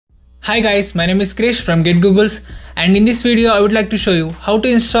Hi guys, my name is Krish from Get Googles, and in this video I would like to show you how to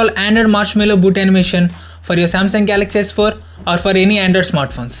install Android Marshmallow Boot Animation for your Samsung Galaxy S4 or for any Android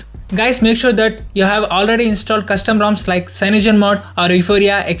smartphones. Guys, make sure that you have already installed custom ROMs like CyanogenMod or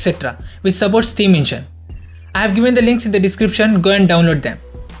Euphoria etc. which supports Theme Engine. I have given the links in the description, go and download them.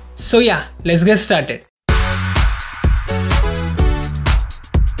 So yeah, let's get started.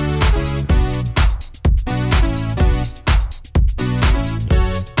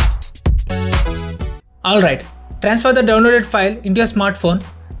 Alright, transfer the downloaded file into your smartphone,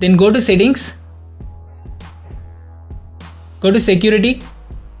 then go to Settings, go to Security,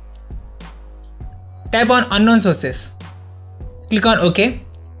 tap on Unknown Sources, click on OK,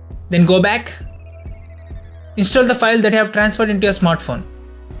 then go back, install the file that you have transferred into your smartphone,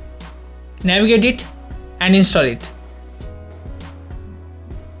 navigate it and install it.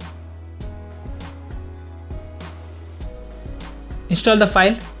 Install the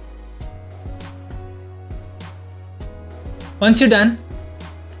file. Once you're done,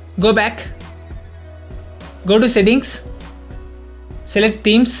 go back, go to Settings, select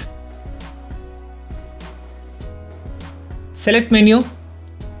Themes, select Menu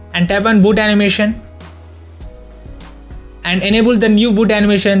and tap on Boot Animation and enable the new boot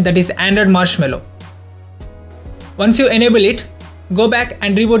animation, that is Android Marshmallow. Once you enable it, go back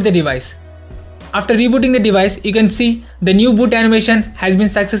and reboot the device. After rebooting the device, you can see the new boot animation has been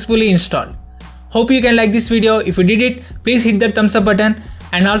successfully installed. Hope you can like this video. If you did it, please hit that thumbs up button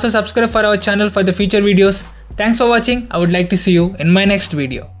and also subscribe for our channel for the future videos. Thanks for watching. I would like to see you in my next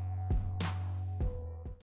video.